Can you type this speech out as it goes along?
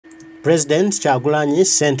President Kyagulanyi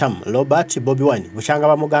Sentam Robert Bobi Wine buchanga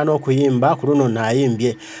bamugana okuyimba ku luno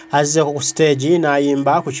nayimbye azze ku stage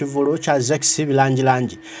nayimba ku Kivulu kya Zex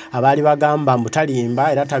Birangirangi abali bagamba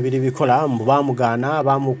mutalimba era tabiri bikola mbu bamugana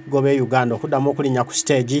bamugobe Uganda okuddamu okulinya ku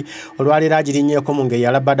stage olwalira agirinyeko mu ngeri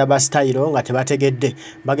alabada ba style nga tebategedde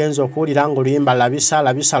bagenzo okuwulira ngo luyimba labisa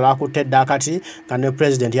lwakutedde akati nga ne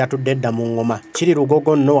president yatudde dda mu ngoma kiri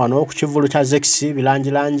Lugogo nno wano ku Kivulu kya Zex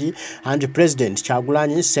Birangirangi and President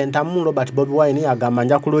Kyagulanyi Sentam Robert Bobi Wine agamba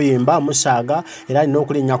nja kuluyimba musaga era ino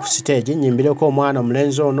okulinya ku stage nyimbireko omwana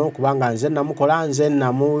omulenzi ono kubanga nze namukola nze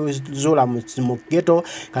namuzula mu ghetto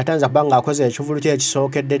katanza banga akoze ekivulu kye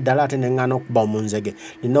kisookedde ddala ate nengano okuba omunzege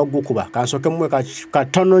nino gukuba kansoke mwe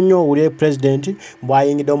katono nnyo uli president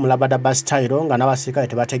bwayingidde omulabada ba style nga n'abasirikale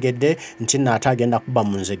tebategedde nti naata agenda kuba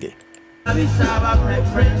munzege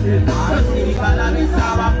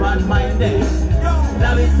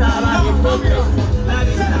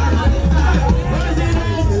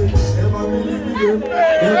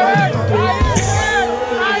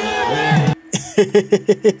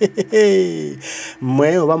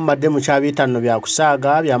mwe oba mmadde mu kyabitano bya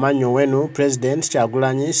kusaaga byamanyo wenu President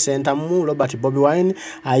Kyagulanyi Sentam Robert Bobi Wine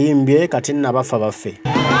ayimbye kati nabafa baffe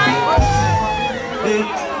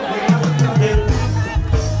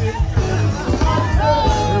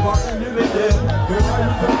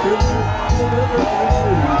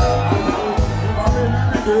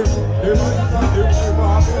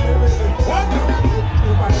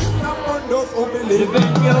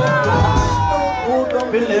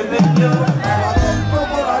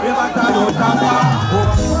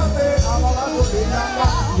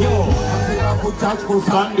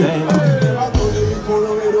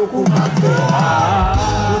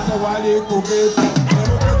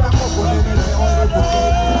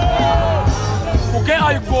Uke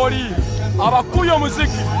aikori abakuyo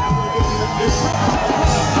muziki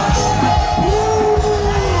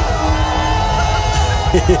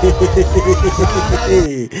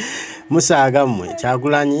musaga mwe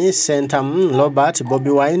Kyagulanyi Sentam Robert Bobi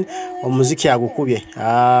Wine omuziki agukubye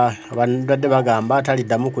abadde bagamba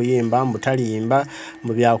ataliddamu kuyimba mbutaliyimba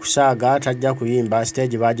mu bya kusaaga tajja kuyimba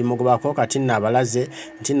stage bagimugobako kati nabalaze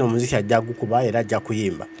nti no muziki ajja gukuba era ajja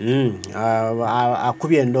kuyimba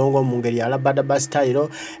akubye endongo mu ngeri alabada ba style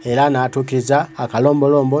era n'atuukiriza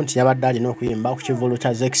akalombolombo nti yabadde alina okuyimba ku Kivulu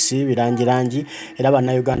kya Zex Birangirangi era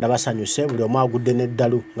bannayuganda basanyuse buli omu agudde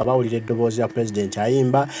n'eddalu nga bawulira eddoboozi ya president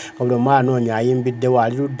ayimba buli omu anoonya ayimbidde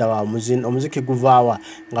wali ludda wa omuziki guvaawa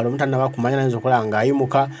nga lomutana bakumanya nazo kola nga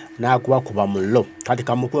ayimuka n'akuba kuba mullo kati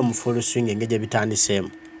kamukube mu full swing engeje bitandiseemu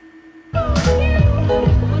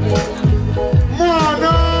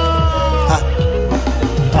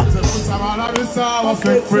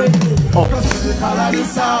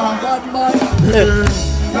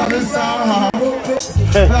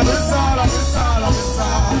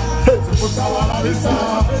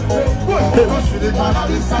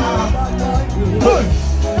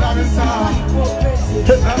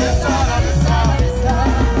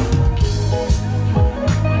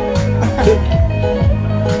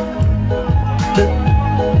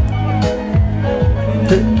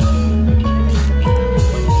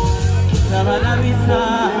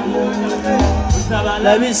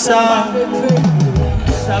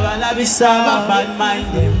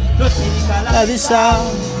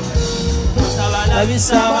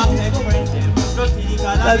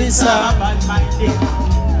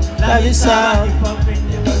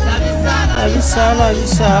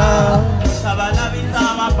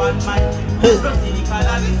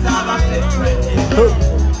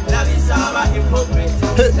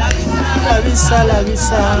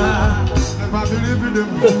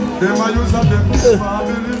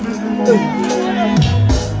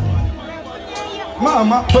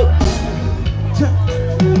Mama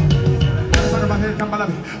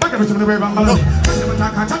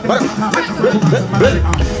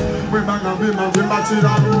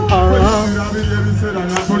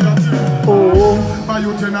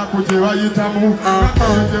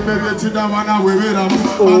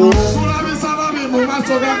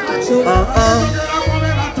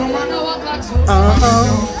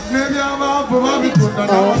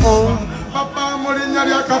Papa Morinya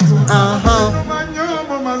ya katu manyo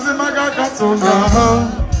mazima ga katu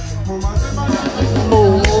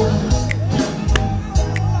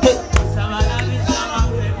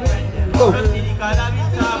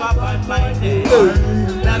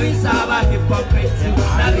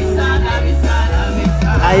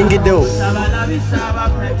ayingiddewo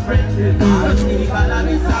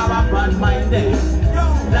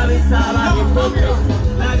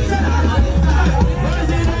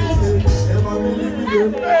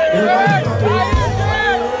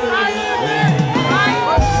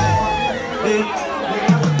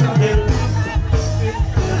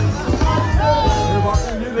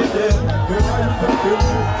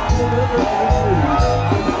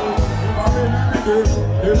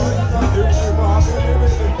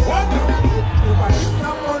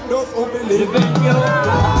believe in you.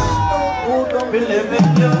 Who don't believe in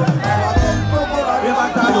you?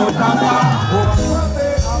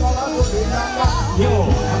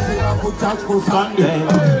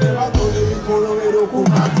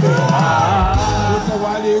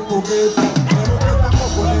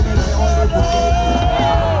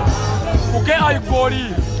 Uke aikori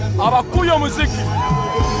abakuyo muziki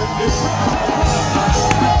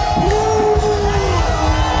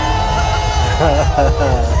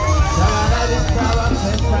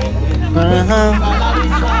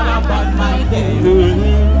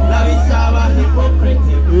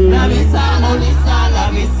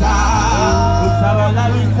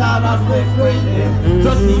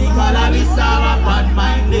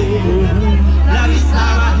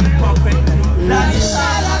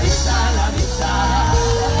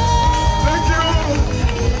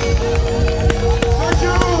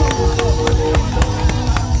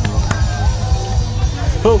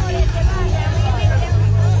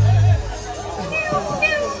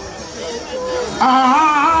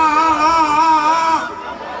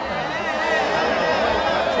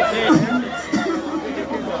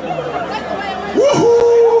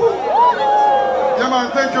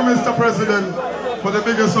Thank you, Mr. President, for the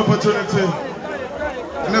biggest opportunity.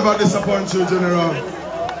 Never disappoint you, General.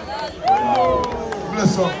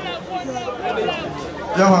 Bless up.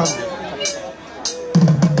 Yeah, man.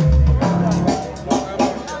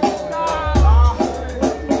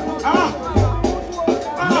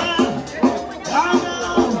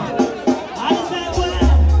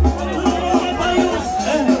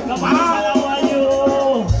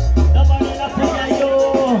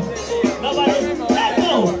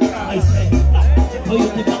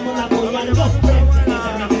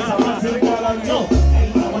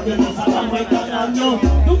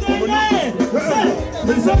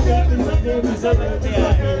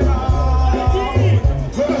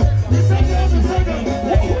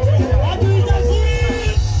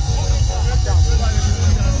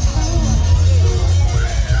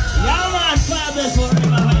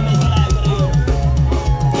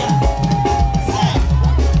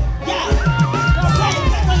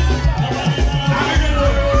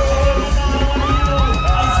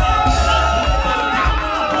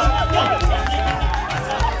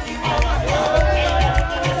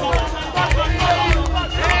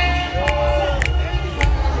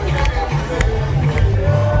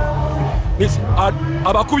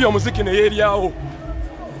 abakubi omuziki ne yeryawo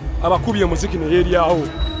abakubi omuziki ne yeryawo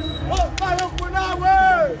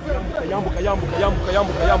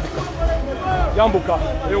yambuka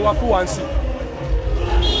ewafu wansi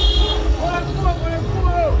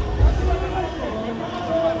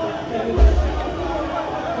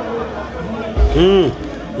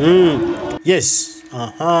Yes,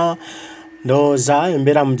 ndoza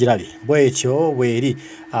embera mugirabi bwetyo bweri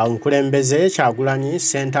nkulembeze Kyagulanyi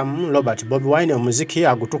Sentamu Robert Bobi Wine omuziki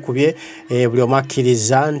agutukubye buli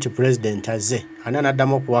omakkiriza nti president aze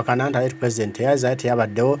anaddamu okuwakana nti president yaza ate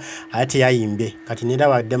yabaddewo ate yayimbye kati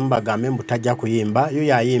nirabaddemu bagambe mutajja kuyimba yo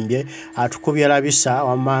yayimbye atukubye Labisa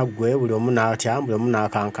wamagwe buli omu n'atya buli omu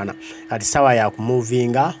n'akankana kati sawa ya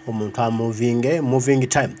kumuvinga omuntu amuvinge moving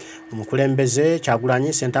time omukulembeze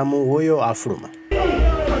Kyagulanyi Sentamu woyo afuluma.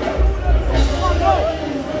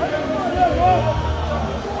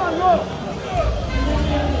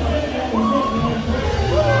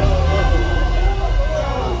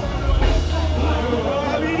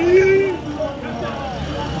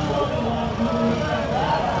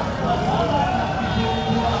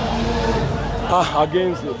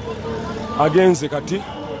 agenze kati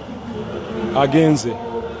agenze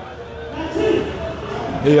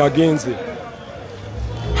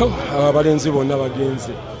abalenzi bonna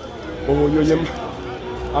bagenze oyo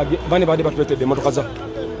bane bade batwetedde emotoka za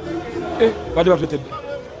bade batwetedde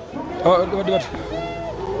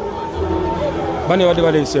bane bade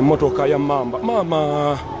balese emotoka ya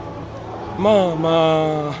mama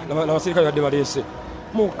n'abasirikale bade balese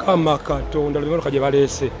Mukama Katonda emotoka gye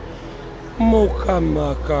balese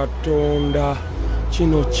Mukama Katonda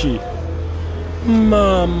kino ki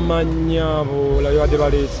mama nyabo la yade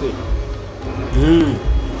balese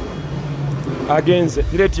agenze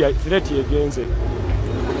threat agenze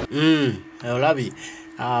olabi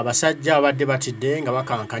abasajja abadde batidde nga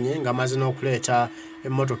bakankanye nga amaze n'okuleeta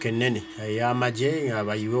emmotoka ennene ey'amagye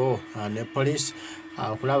abayiwo ne police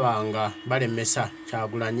okulaba nga balemesa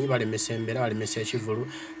Kyagulanyi balemesa embeera balemesa ekivulu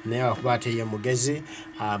naye akuba ate ye mugezi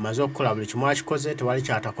amaze okukola buli kimu akikoze tewali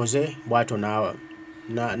kyatakoze bwato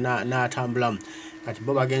n'atambulamu kati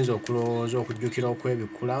bo bagenza okulowooza okujjukira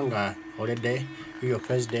okwebikula nga oledde yo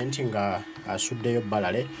president nga asuddeyo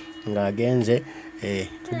balale ng'agenze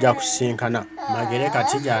tujja kusinkana magere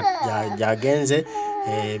kati jagenze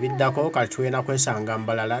biddako kati tulina kwesanga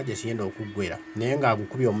mbalala gye kigenda okuggwera naye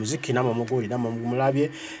ng'agukubye omuziki namwe mugulira mulabye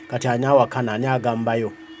kati ani awakana ani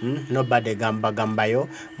agambayo nobody gambayo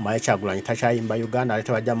mbaye Kyagulanyi takyayimba Uganda ate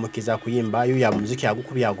tebajja mukiza kuyimba yuya muziki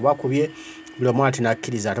agukubye agubakubye buli omu ati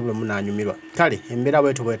nakkiriza ate buli omu n'anyumirwa kale embeera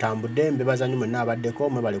bwetu bwetambudde mbebaza nnyo mwenna abaddeko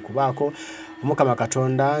mwebale kubaako Omukama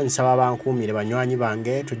Katonda nsaba bankuumire banywanyi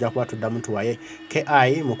bange tujja kuba tuddamu tuwaye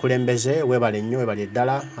KI mukulembeze webale nnyo webale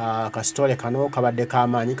ddala kasitole kano kabadde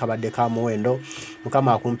k'amaanyi kabadde ka muwendo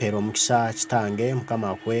Mukama akumpeera omukisa kitange Mukama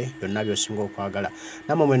akwe byonna by'osinga okwagala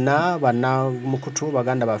namwe mwenna banna mukutu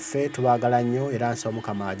baganda baffe tubaagala nnyo era nsaba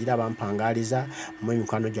Mukama agira abampangaaliza mu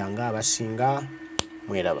mikwano gyange abasinga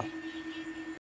mweraba